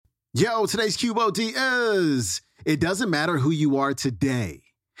Yo, today's QOD is, it doesn't matter who you are today.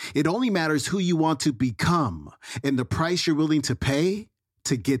 It only matters who you want to become and the price you're willing to pay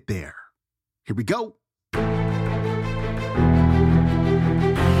to get there. Here we go.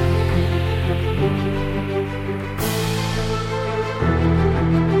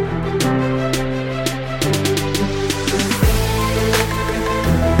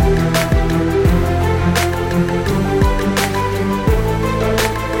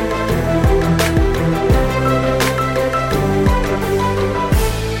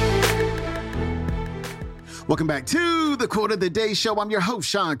 Welcome back to the Quote of the Day Show. I'm your host,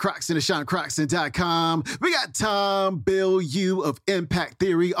 Sean Croxton of SeanCroxton.com. We got Tom Bilyeu of Impact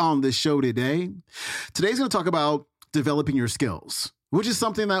Theory on the show today. Today's going to talk about developing your skills, which is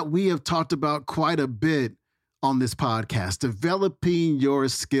something that we have talked about quite a bit on this podcast. Developing your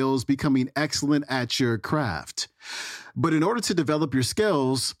skills, becoming excellent at your craft. But in order to develop your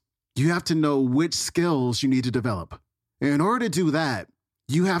skills, you have to know which skills you need to develop. In order to do that,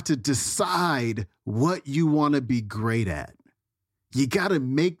 you have to decide what you want to be great at. You got to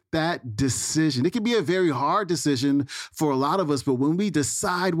make that decision. It can be a very hard decision for a lot of us, but when we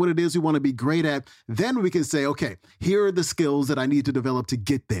decide what it is we want to be great at, then we can say, okay, here are the skills that I need to develop to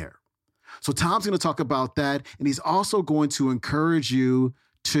get there. So Tom's going to talk about that, and he's also going to encourage you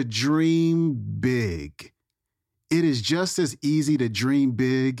to dream big. It is just as easy to dream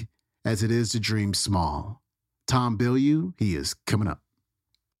big as it is to dream small. Tom Bilyeu, he is coming up.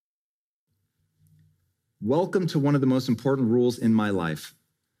 Welcome to one of the most important rules in my life.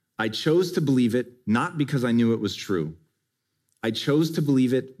 I chose to believe it not because I knew it was true. I chose to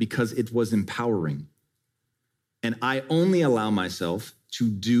believe it because it was empowering. And I only allow myself to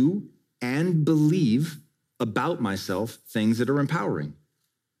do and believe about myself things that are empowering.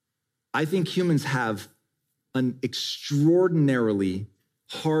 I think humans have an extraordinarily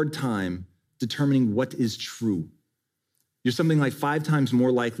hard time determining what is true. You're something like 5 times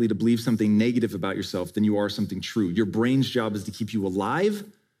more likely to believe something negative about yourself than you are something true. Your brain's job is to keep you alive.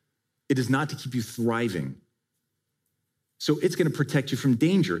 It is not to keep you thriving. So it's going to protect you from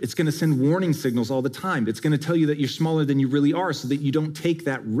danger. It's going to send warning signals all the time. It's going to tell you that you're smaller than you really are so that you don't take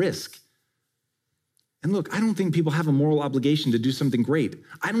that risk. And look, I don't think people have a moral obligation to do something great.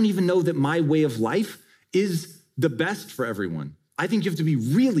 I don't even know that my way of life is the best for everyone. I think you have to be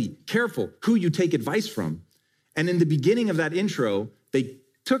really careful who you take advice from. And in the beginning of that intro, they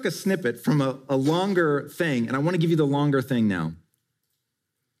took a snippet from a longer thing, and I want to give you the longer thing now.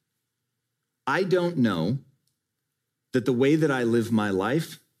 I don't know that the way that I live my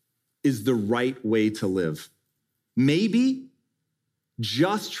life is the right way to live. Maybe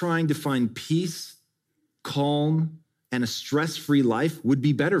just trying to find peace, calm, and a stress-free life would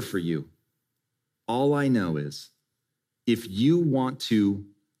be better for you. All I know is if you want to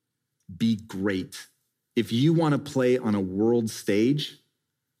be great, if you want to play on a world stage,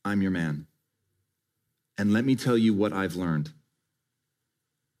 I'm your man. And let me tell you what I've learned.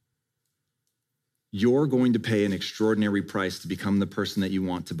 You're going to pay an extraordinary price to become the person that you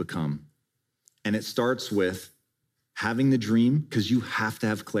want to become. And it starts with having the dream, because you have to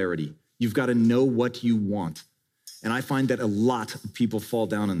have clarity. You've got to know what you want. And I find that a lot of people fall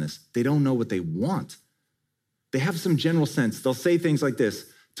down on this. They don't know what they want. They have some general sense. They'll say things like this: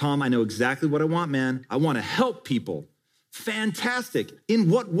 Tom, I know exactly what I want, man. I want to help people. Fantastic. In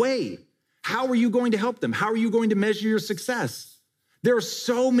what way? How are you going to help them? How are you going to measure your success? There are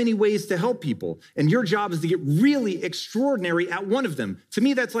so many ways to help people, and your job is to get really extraordinary at one of them. To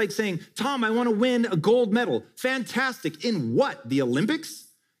me, that's like saying, Tom, I want to win a gold medal. Fantastic. In what? The Olympics?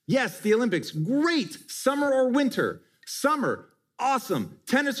 Yes, the Olympics. Great. Summer or winter? Summer. Awesome.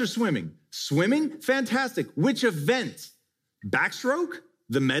 Tennis or swimming? Swimming? Fantastic. Which event? Backstroke?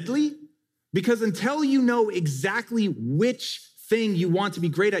 The medley? Because until you know exactly which thing you want to be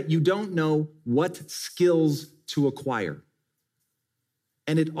great at, you don't know what skills to acquire.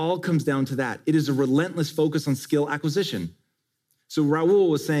 And it all comes down to that. It is a relentless focus on skill acquisition. So Raul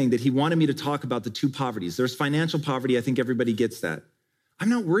was saying that he wanted me to talk about the 2 poverties. There's financial poverty. I think everybody gets that. I'm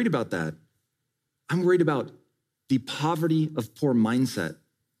not worried about that. I'm worried about the poverty of poor mindset.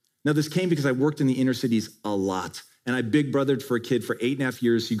 Now, this came because I worked in the inner cities a lot. And I big brothered for a kid for 8.5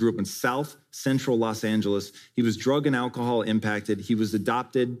 years. He grew up in South Central Los Angeles. He was drug and alcohol impacted. He was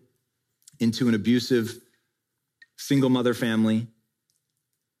adopted into an abusive single mother family.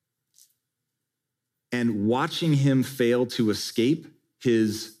 And watching him fail to escape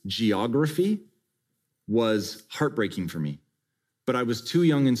his geography was heartbreaking for me. But I was too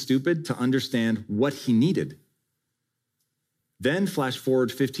young and stupid to understand what he needed. Then flash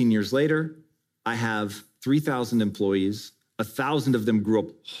forward 15 years later, I have 3,000 employees, 1,000 of them grew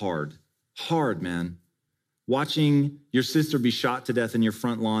up hard, man. Watching your sister be shot to death in your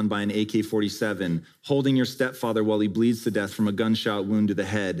front lawn by an AK-47, holding your stepfather while he bleeds to death from a gunshot wound to the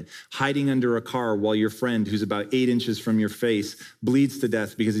head, hiding under a car while your friend, who's about 8 inches from your face, bleeds to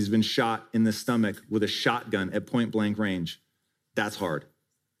death because he's been shot in the stomach with a shotgun at point blank range. That's hard.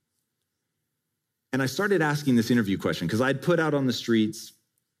 And I started asking this interview question because I'd put out on the streets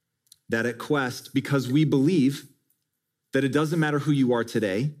that at Quest, because we believe that it doesn't matter who you are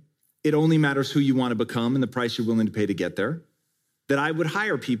today, it only matters who you want to become and the price you're willing to pay to get there, that I would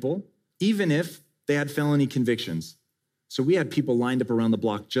hire people even if they had felony convictions. So we had people lined up around the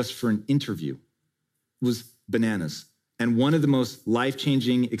block just for an interview. It was bananas. And one of the most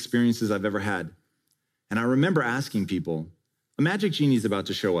life-changing experiences I've ever had. And I remember asking people, a magic genie is about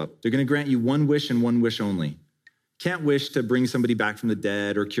to show up. They're going to grant you one wish and one wish only. Can't wish to bring somebody back from the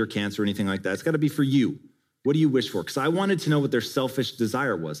dead or cure cancer or anything like that. It's got to be for you. What do you wish for? Because I wanted to know what their selfish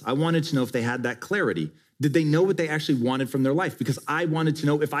desire was. I wanted to know if they had that clarity. Did they know what they actually wanted from their life? Because I wanted to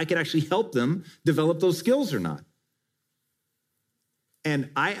know if I could actually help them develop those skills or not. And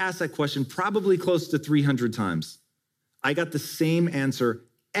I asked that question probably close to 300 times. I got the same answer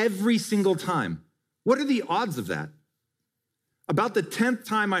every single time. What are the odds of that? About the 10th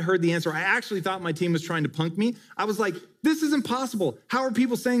time I heard the answer, I actually thought my team was trying to punk me. I was like, this is impossible. How are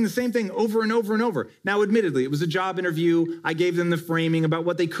people saying the same thing over and over and over? Now, admittedly, it was a job interview. I gave them the framing about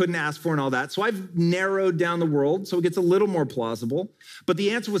what they couldn't ask for and all that. So I've narrowed down the world so it gets a little more plausible. But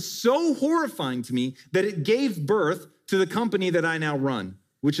the answer was so horrifying to me that it gave birth to the company that I now run,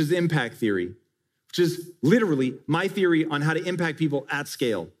 which is Impact Theory, which is literally my theory on how to impact people at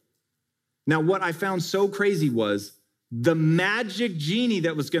scale. Now, what I found so crazy was the magic genie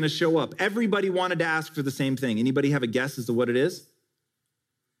that was going to show up. Everybody wanted to ask for the same thing. Anybody have a guess as to what it is?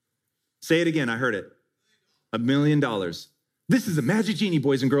 Say it again. I heard it. $1 million. This is a magic genie,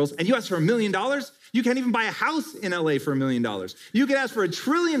 boys and girls. And you ask for $1 million? You can't even buy a house in LA for $1 million. You could ask for $1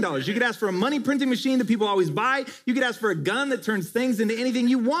 trillion. You could ask for a money printing machine that people always buy. You could ask for a gun that turns things into anything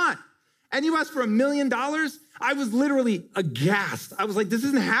you want. And you ask for $1 million? I was literally aghast. I was like, this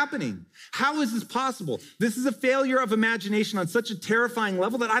isn't happening. How is this possible? This is a failure of imagination on such a terrifying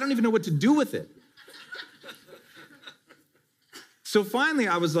level that I don't even know what to do with it. So finally,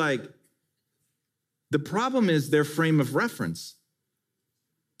 I was like, the problem is their frame of reference.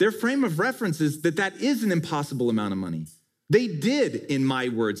 Their frame of reference is that is an impossible amount of money. They did, in my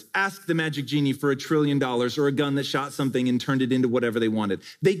words, ask the magic genie for $1 trillion or a gun that shot something and turned it into whatever they wanted.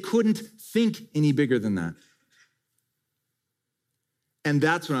 They couldn't think any bigger than that. And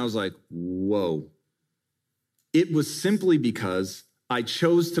that's when I was like, whoa. It was simply because I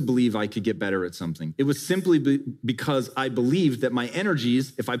chose to believe I could get better at something. It was simply because I believed that my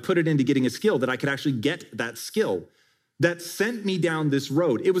energies, if I put it into getting a skill, that I could actually get that skill. That sent me down this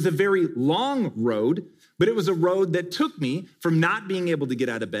road. It was a very long road, but it was a road that took me from not being able to get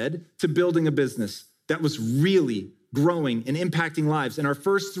out of bed to building a business that was really growing and impacting lives. In our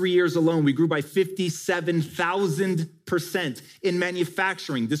first 3 years alone, we grew by 57,000% in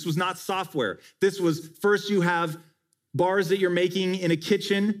manufacturing. This was not software. This was first you have bars that you're making in a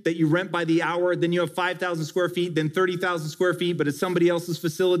kitchen that you rent by the hour. Then you have 5,000 square feet, then 30,000 square feet, but it's somebody else's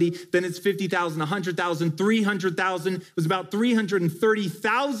facility. Then it's 50,000, 100,000, 300,000. It was about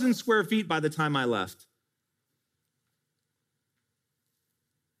 330,000 square feet by the time I left.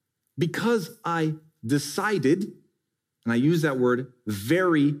 Because I decided, and I use that word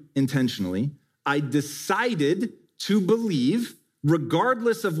very intentionally, I decided to believe,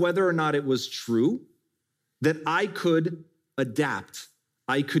 regardless of whether or not it was true, that I could adapt,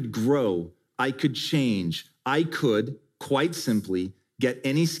 I could grow, I could change, I could, quite simply, get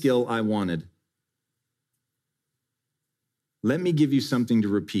any skill I wanted. Let me give you something to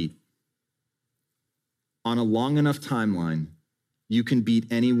repeat. On a long enough timeline, you can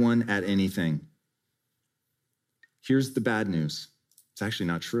beat anyone at anything. Here's the bad news. It's actually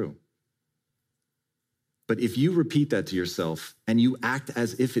not true. But if you repeat that to yourself and you act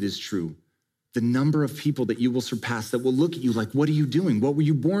as if it is true, the number of people that you will surpass that will look at you like, what are you doing? What were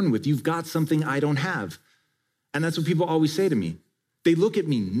you born with? You've got something I don't have. And that's what people always say to me. They look at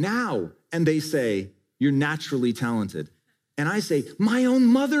me now and they say, you're naturally talented. And I say, my own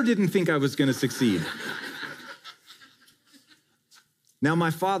mother didn't think I was going to succeed. Now,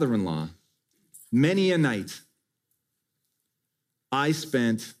 my father-in-law, many a night, I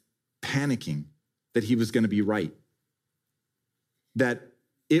spent panicking that he was going to be right, that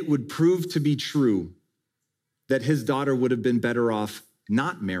it would prove to be true that his daughter would have been better off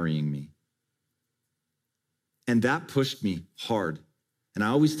not marrying me. And that pushed me hard. And I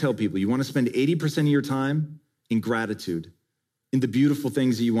always tell people, you want to spend 80% of your time in gratitude. in the beautiful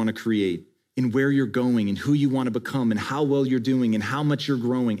things that you want to create, in where you're going and who you want to become and how well you're doing and how much you're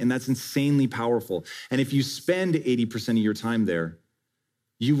growing. And that's insanely powerful. And if you spend 80% of your time there,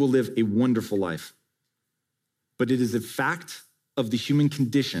 you will live a wonderful life. But it is a fact of the human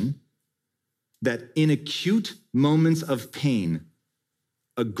condition that in acute moments of pain,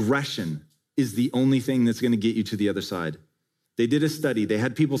 aggression is the only thing that's going to get you to the other side. They did a study. They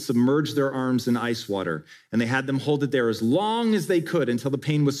had people submerge their arms in ice water, and they had them hold it there as long as they could until the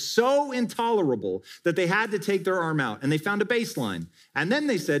pain was so intolerable that they had to take their arm out, and they found a baseline. And then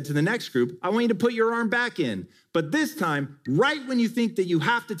they said to the next group, I want you to put your arm back in. But this time, right when you think that you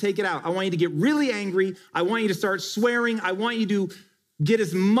have to take it out, I want you to get really angry. I want you to start swearing. I want you to get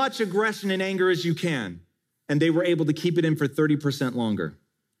as much aggression and anger as you can. And they were able to keep it in for 30% longer.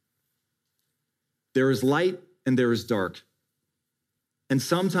 There is light and there is dark. And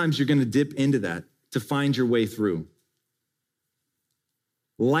sometimes you're going to dip into that to find your way through.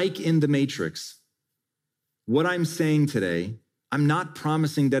 Like in the Matrix, what I'm saying today, I'm not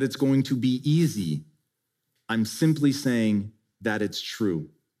promising that it's going to be easy. I'm simply saying that it's true.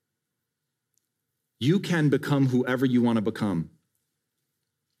 You can become whoever you want to become.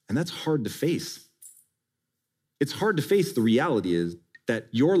 And that's hard to face. It's hard to face the reality is that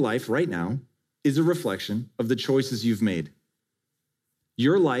your life right now is a reflection of the choices you've made.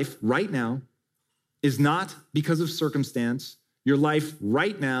 Your life right now is not because of circumstance. Your life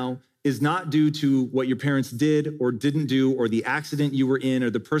right now is not due to what your parents did or didn't do, or the accident you were in, or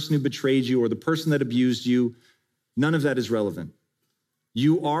the person who betrayed you, or the person that abused you. None of that is relevant.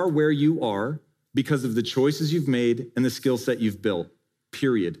 You are where you are because of the choices you've made and the skill set you've built.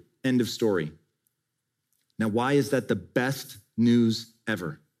 Period. End of story. Now, why is that the best news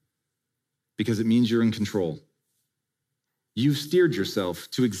ever? Because it means you're in control. You've steered yourself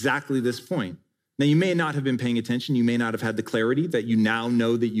to exactly this point. Now, you may not have been paying attention. You may not have had the clarity that you now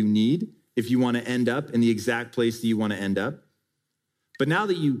know that you need if you want to end up in the exact place that you want to end up. But now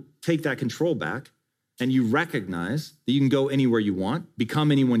that you take that control back and you recognize that you can go anywhere you want, become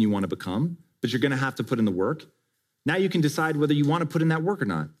anyone you want to become, but you're going to have to put in the work, now you can decide whether you want to put in that work or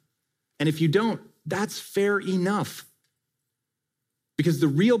not. And if you don't, that's fair enough. Because the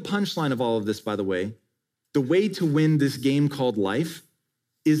real punchline of all of this, by the way to win this game called life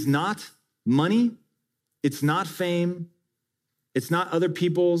is not money, it's not fame, it's not other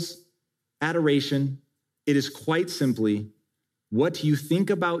people's adoration. It is quite simply what you think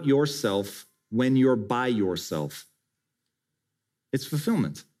about yourself when you're by yourself. It's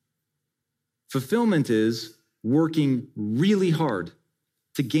fulfillment. Fulfillment is working really hard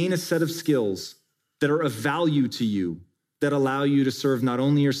to gain a set of skills that are of value to you, that allow you to serve not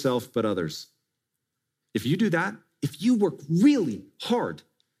only yourself, but others. If you do that, if you work really hard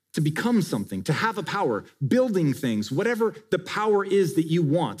to become something, to have a power, building things, whatever the power is that you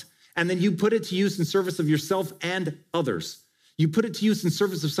want, and then you put it to use in service of yourself and others, you put it to use in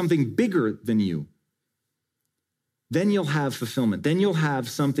service of something bigger than you, then you'll have fulfillment. Then you'll have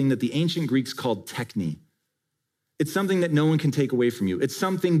something that the ancient Greeks called techne. It's something that no one can take away from you. It's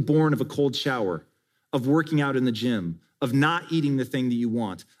something born of a cold shower, of working out in the gym, of not eating the thing that you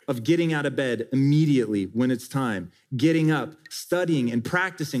want, of getting out of bed immediately when it's time, getting up, studying, and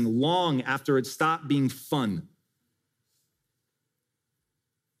practicing long after it stopped being fun.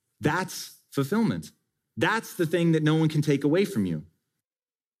 That's fulfillment. That's the thing that no one can take away from you.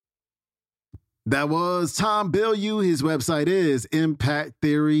 That was Tom Bilyeu. His website is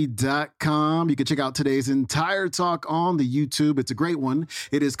impacttheory.com. You can check out today's entire talk on the YouTube. It's a great one.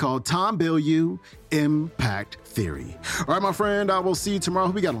 It is called Tom Bilyeu, Impact Theory. All right, my friend, I will see you tomorrow.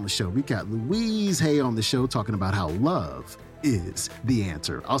 Who we got on the show? We got Louise Hay on the show talking about how love is the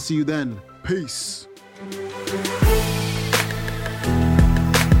answer. I'll see you then. Peace.